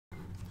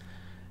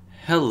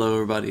Hello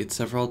everybody, it's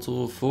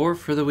Sephiroth4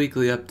 for the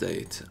weekly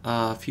update.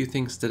 A few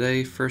things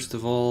today. First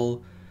of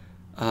all,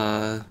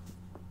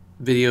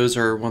 videos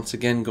are once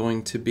again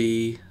going to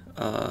be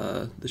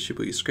the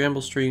Shibuya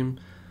Scramble stream.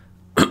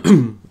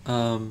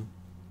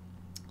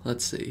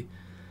 Let's see.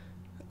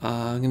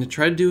 I'm going to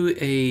try to do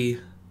a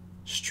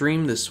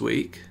stream this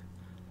week,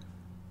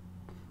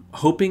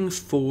 hoping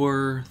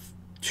for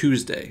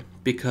Tuesday,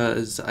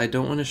 because I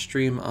don't want to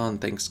stream on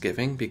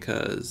Thanksgiving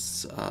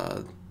because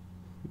I'm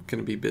going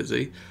to be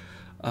busy.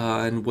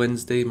 And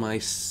Wednesday, my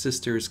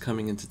sister's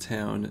coming into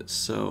town,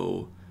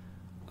 so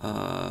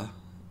I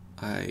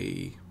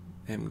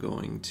am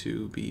going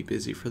to be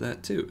busy for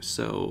that too.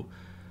 So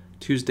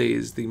Tuesday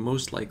is the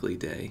most likely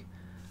day,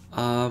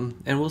 and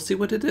we'll see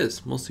what it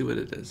is. We'll see what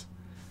it is.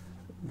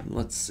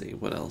 Let's see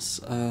what else.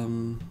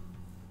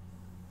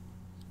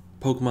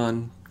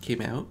 Pokemon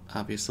came out,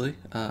 obviously.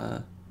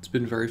 It's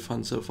been very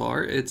fun so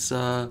far. It's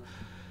an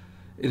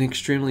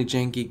extremely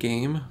janky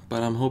game,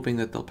 but I'm hoping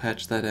that they'll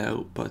patch that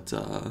out. But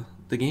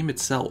the game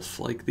itself,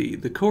 like the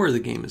core of the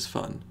game, is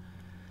fun.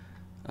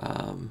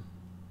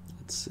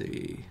 Let's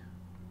see.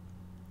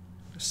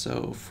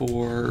 So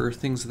for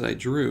things that I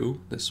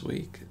drew this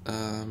week,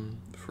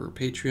 for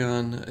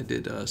Patreon, I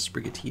did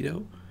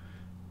Sprigatito,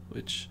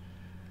 which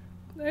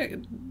I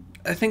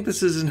think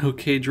this is an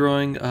okay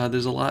drawing.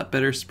 There's a lot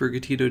better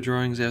Sprigatito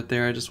drawings out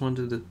there. I just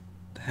wanted to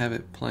have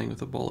it playing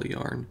with a ball of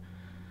yarn.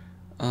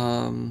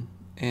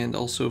 And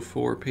also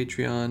for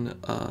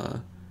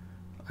Patreon,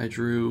 I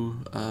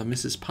drew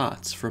Mrs.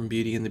 Potts from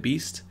Beauty and the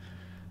Beast,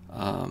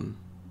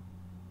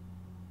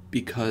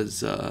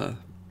 because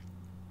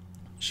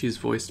she's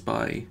voiced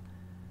by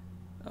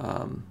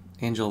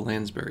Angela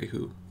Lansbury,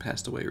 who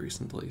passed away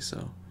recently.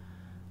 So,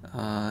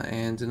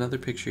 and another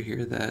picture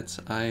here that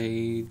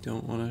I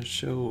don't want to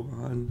show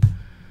on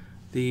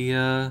the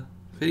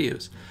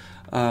videos.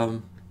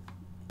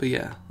 But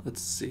yeah,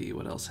 let's see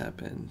what else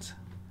happened.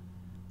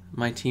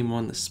 My team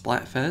won the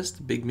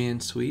Splatfest Big Man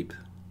Sweep.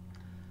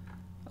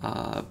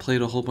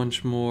 Played a whole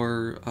bunch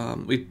more.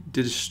 We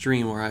did a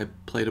stream where I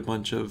played a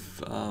bunch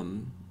of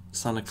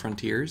Sonic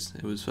Frontiers.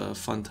 It was a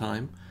fun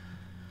time.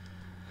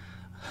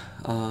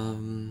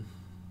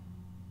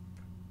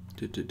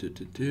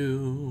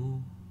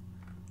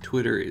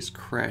 Twitter is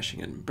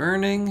crashing and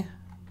burning.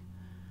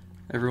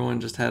 Everyone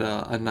just had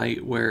a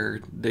night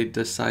where they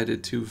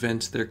decided to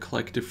vent their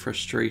collective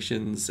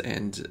frustrations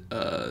and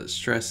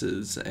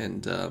stresses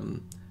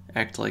and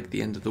act like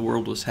the end of the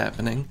world was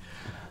happening.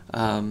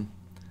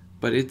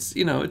 But it's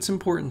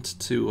important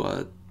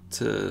to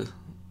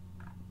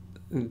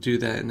do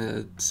that in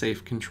a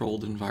safe,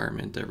 controlled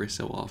environment every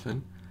so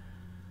often.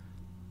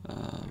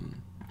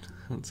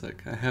 One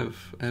sec. I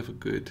have a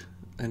good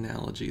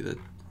analogy that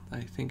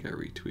I think I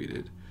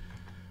retweeted.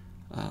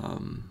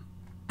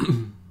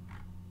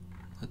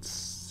 Let's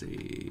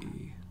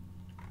see.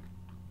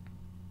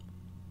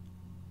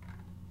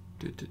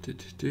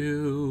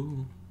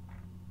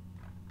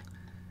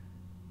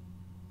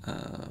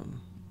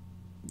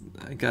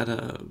 I got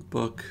a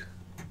book.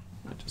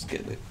 I'll just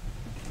get it.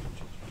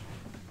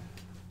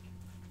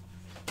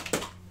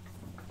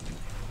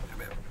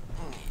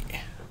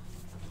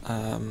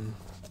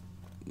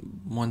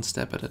 One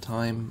step at a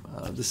time.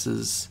 This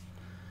is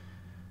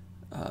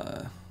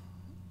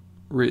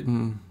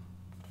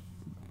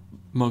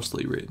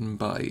mostly written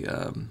by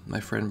my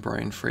friend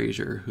Brian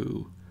Fraser,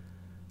 who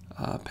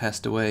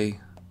passed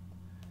away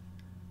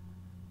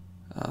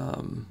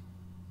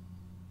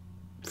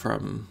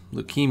from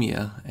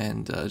leukemia,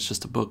 and it's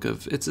just a book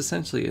of, it's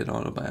essentially an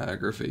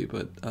autobiography,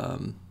 but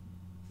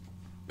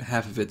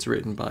half of it's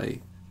written by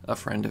a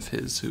friend of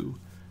his who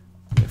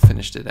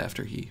finished it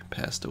after he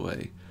passed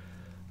away.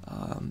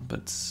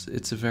 But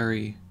it's a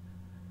very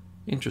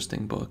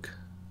interesting book.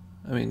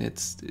 I mean,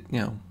 it's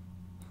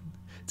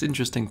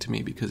interesting to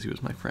me because he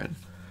was my friend.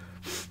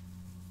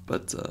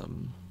 But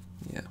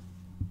yeah,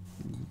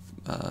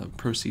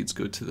 proceeds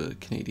go to the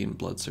Canadian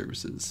Blood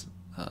Services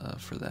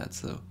for that.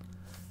 So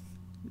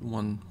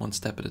one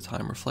step at a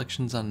time.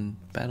 Reflections on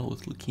Battle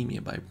with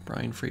Leukemia by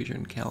Brian Fraser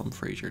and Callum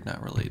Fraser,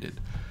 not related.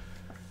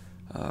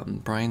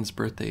 Brian's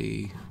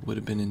birthday would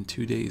have been in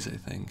 2 days, I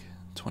think,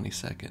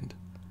 22nd.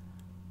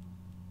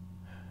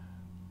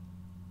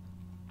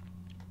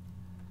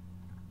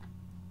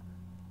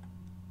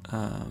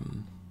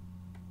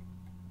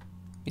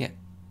 Yeah.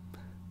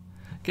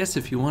 I guess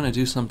if you want to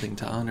do something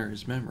to honor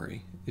his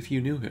memory, if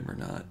you knew him or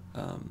not,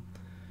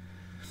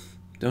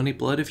 donate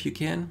blood if you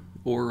can,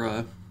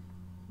 or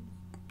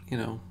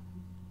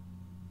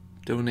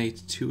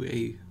donate to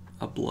a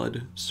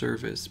blood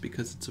service,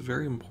 because it's a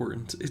very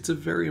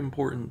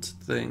important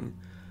thing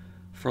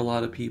for a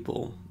lot of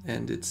people,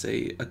 and it's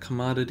a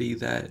commodity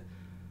that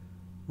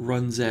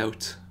runs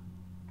out.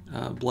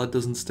 Blood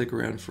doesn't stick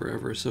around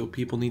forever, so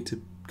people need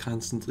to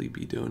constantly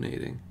be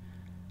donating.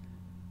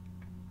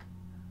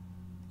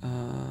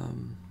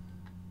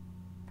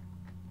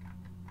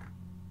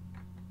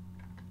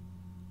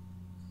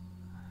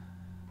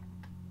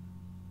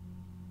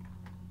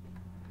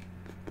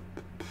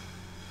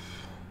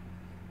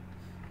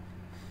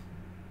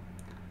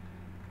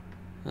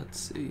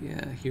 Let's see,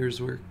 yeah,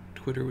 here's where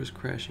Twitter was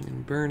crashing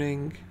and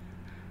burning.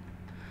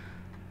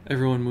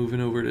 Everyone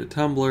moving over to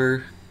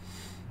Tumblr,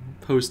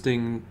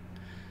 posting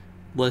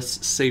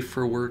less safe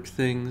for work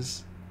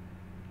things.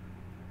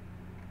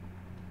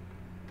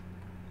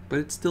 But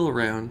it's still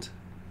around.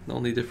 The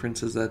only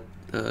difference is that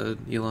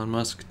Elon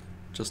Musk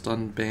just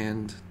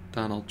unbanned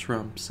Donald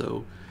Trump,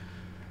 so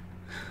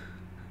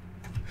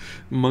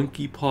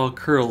monkey paw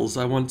curls.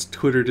 I want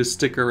Twitter to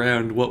stick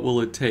around. What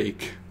will it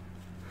take?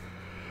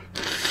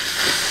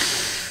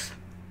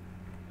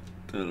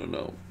 I don't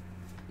know.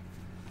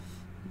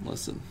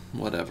 Listen,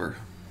 whatever.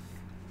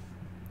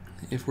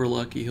 If we're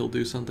lucky, he'll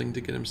do something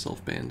to get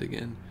himself banned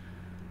again.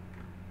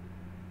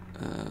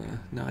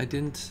 No, I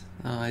didn't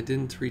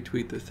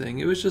retweet the thing.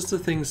 It was just a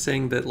thing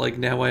saying that, like,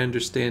 now I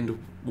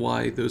understand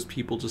why those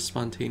people just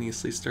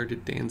spontaneously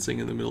started dancing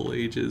in the Middle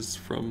Ages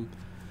from,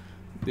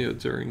 you know,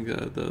 during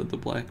the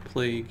Black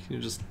Plague. You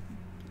know, just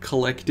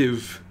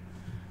collective.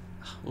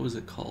 What was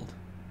it called?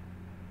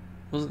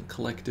 It wasn't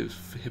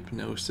collective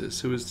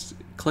hypnosis. It was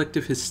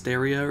collective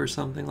hysteria or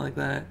something like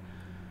that.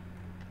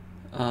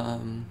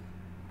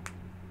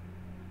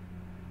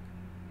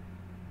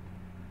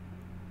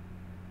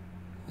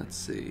 Let's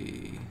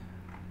see.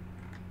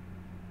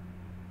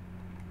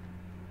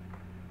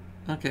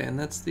 Okay, and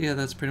that's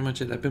pretty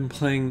much it. I've been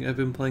playing a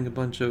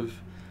bunch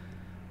of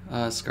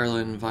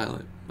Scarlet and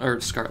Violet,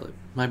 or Scarlet.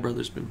 My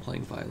brother's been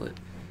playing Violet.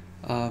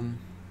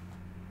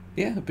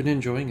 Yeah, I've been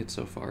enjoying it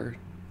so far.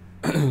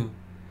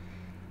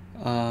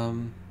 But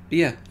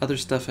yeah, other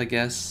stuff, I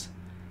guess.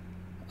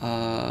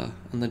 On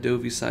the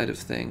Dovey side of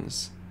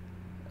things,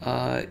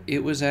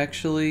 it was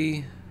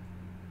actually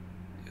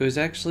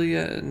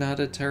not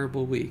a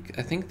terrible week.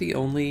 I think the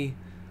only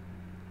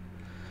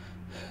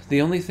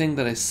thing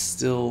that I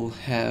still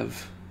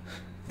have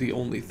a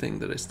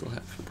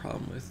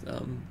problem with,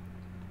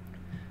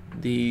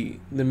 the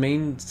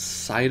main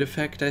side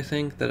effect, I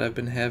think, that I've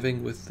been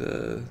having with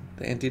the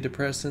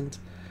antidepressant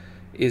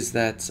is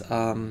that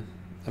I'm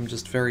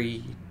just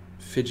very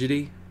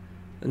fidgety.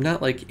 I'm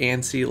not like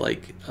antsy,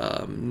 like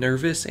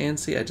nervous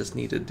antsy. I just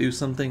need to do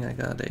something. I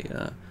got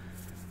a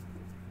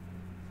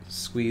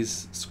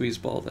squeeze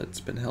ball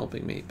that's been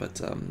helping me, but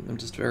I'm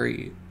just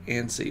very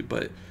antsy,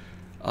 but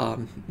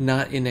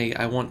not in a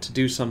I want to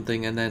do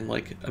something and then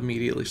like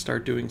immediately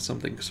start doing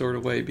something sort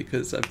of way,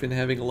 because I've been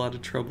having a lot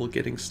of trouble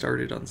getting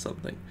started on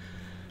something.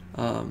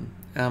 I'm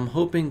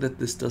hoping that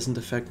this doesn't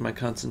affect my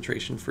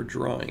concentration for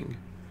drawing,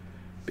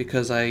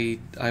 because I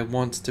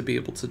want to be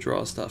able to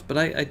draw stuff. But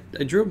I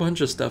drew a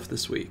bunch of stuff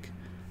this week.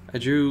 I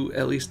drew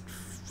at least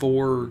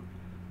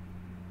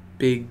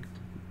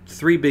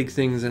three big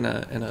things in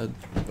a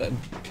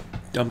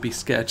dumpy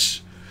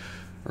sketch,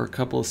 or a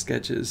couple of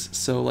sketches.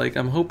 So like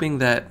I'm hoping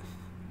that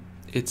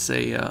it's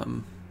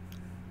something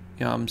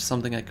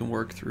I can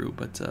work through,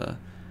 but it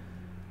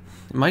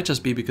might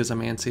just be because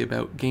I'm antsy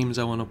about games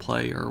I want to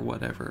play or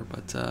whatever.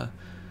 But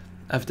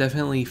I've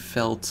definitely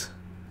felt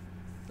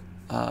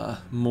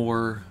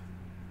more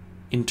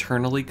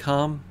internally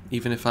calm,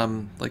 even if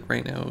I'm like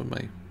right now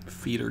my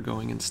feet are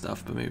going and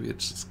stuff, but maybe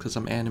it's just because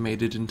I'm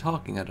animated and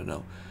talking, I don't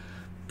know.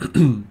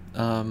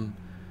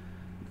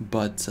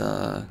 But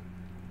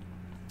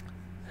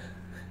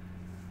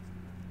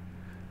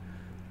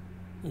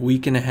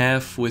week and a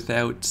half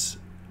without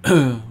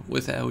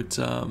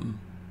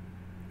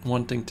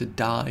wanting to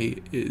die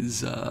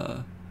is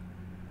a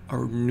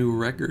new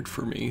record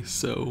for me.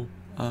 So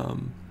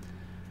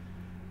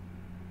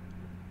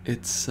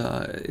that's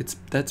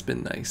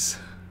been nice.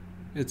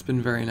 It's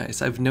been very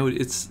nice. I've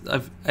noticed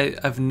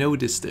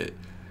it,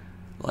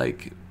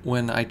 like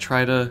when I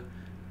try to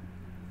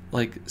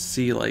like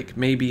see like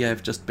maybe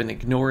I've just been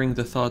ignoring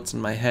the thoughts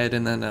in my head,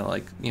 and then I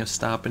like, you know,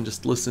 stop and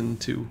just listen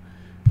to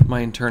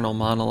my internal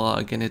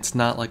monologue, and it's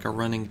not like a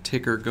running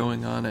ticker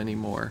going on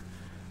anymore,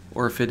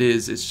 or if it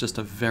is, it's just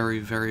a very,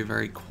 very,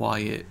 very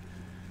quiet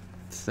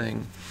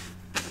thing.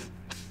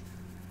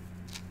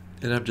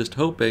 And I'm just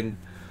hoping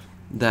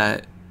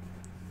that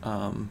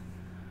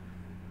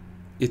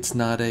it's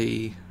not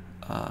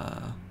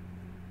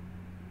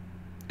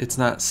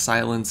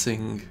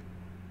silencing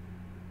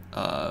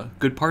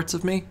good parts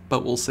of me,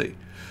 but we'll see.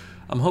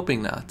 I'm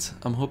hoping not.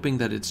 I'm hoping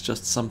that it's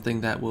just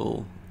something that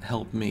will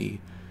help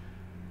me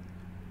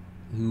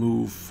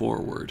move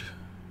forward.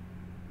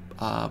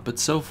 But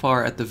so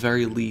far, at the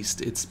very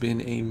least, it's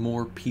been a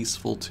more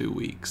peaceful 2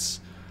 weeks,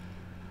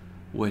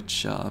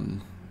 which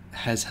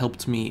has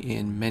helped me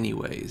in many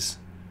ways.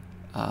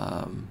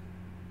 I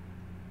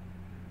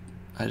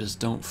just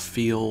don't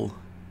feel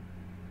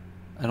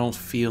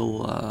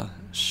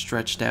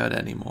stretched out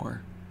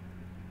anymore.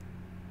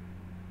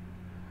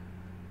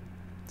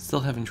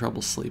 Still having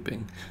trouble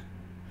sleeping,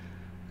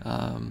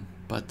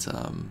 but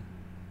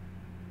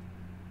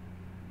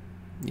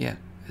yeah,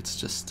 it's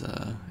just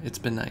it's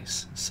been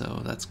nice,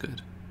 so that's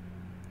good.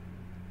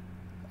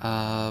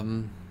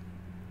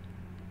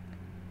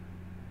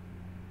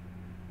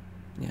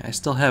 Yeah, I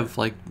still have,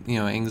 like, you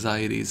know,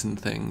 anxieties and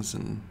things,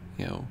 and,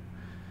 you know,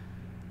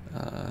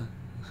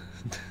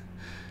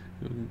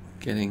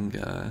 getting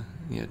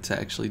to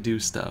actually do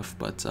stuff.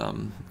 But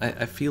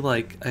I feel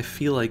like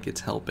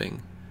it's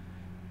helping.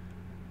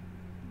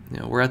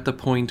 We're at the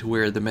point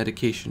where the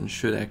medication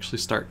should actually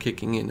start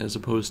kicking in, as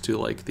opposed to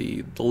like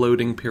the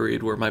loading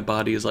period where my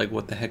body is like,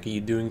 what the heck are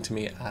you doing to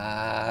me?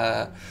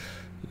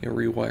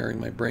 Rewiring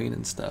my brain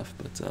and stuff.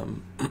 But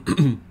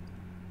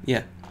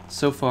yeah,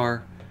 so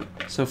far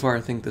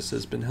I think this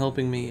has been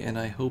helping me, and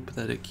I hope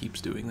that it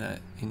keeps doing that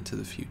into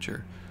the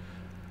future.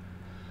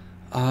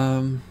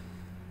 And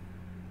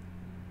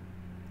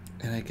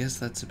I guess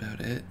that's about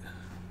it.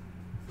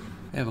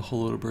 I have a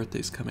whole load of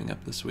birthdays coming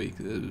up this week.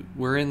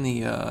 We're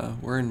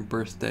in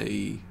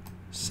birthday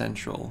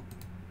central.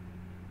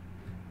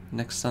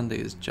 Next Sunday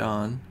is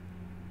John.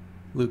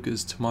 Luke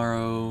is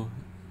tomorrow.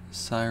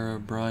 Syra,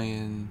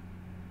 Brian.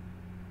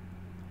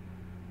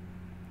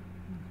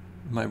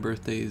 My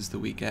birthday is the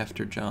week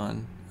after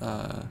John.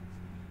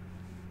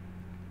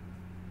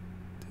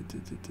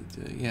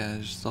 Yeah,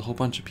 just a whole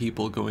bunch of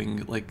people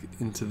going like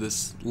into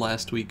this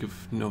last week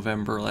of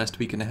November, last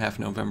week and a half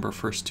November,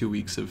 first 2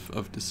 weeks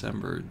of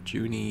December.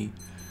 Junie,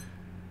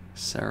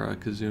 Sarah,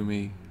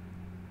 Kazumi,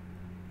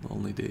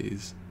 Lonely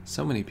Days.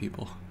 So many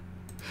people.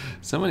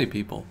 So many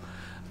people.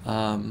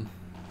 But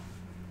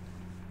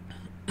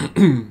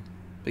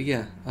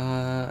yeah,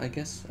 I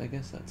guess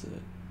that's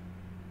it.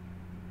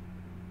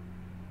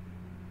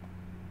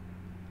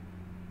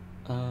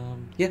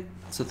 Yeah,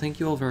 so thank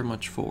you all very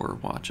much for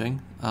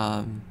watching.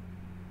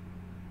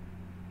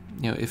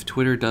 If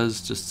Twitter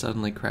does just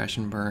suddenly crash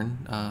and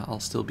burn, I'll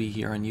still be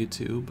here on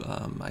YouTube.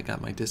 I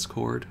got my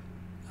Discord.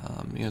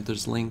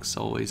 There's links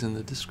always in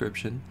the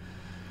description.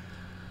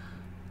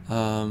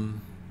 Yeah,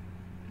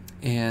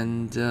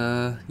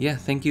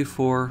 thank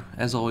you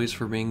as always,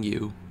 for being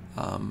you,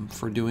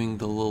 for doing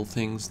the little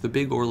things, the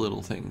big or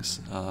little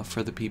things,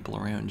 for the people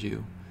around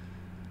you.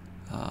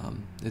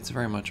 It's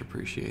very much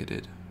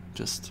appreciated.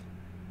 Just,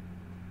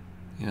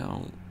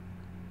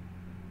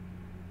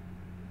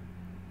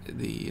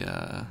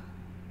 the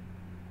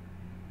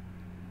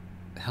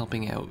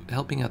helping out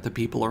the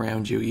people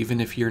around you,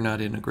 even if you're not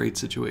in a great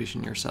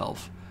situation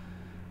yourself.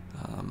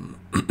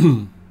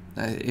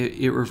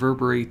 It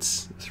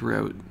reverberates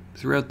throughout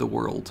the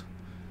world,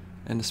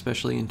 and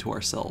especially into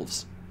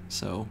ourselves.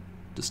 So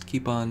just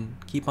keep on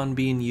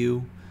being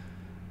you,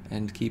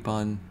 and keep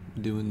on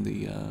doing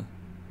the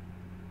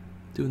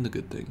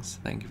good things.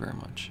 Thank you very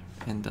much,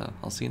 and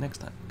I'll see you next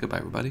time. Goodbye,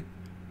 everybody.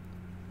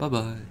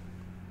 Bye-bye.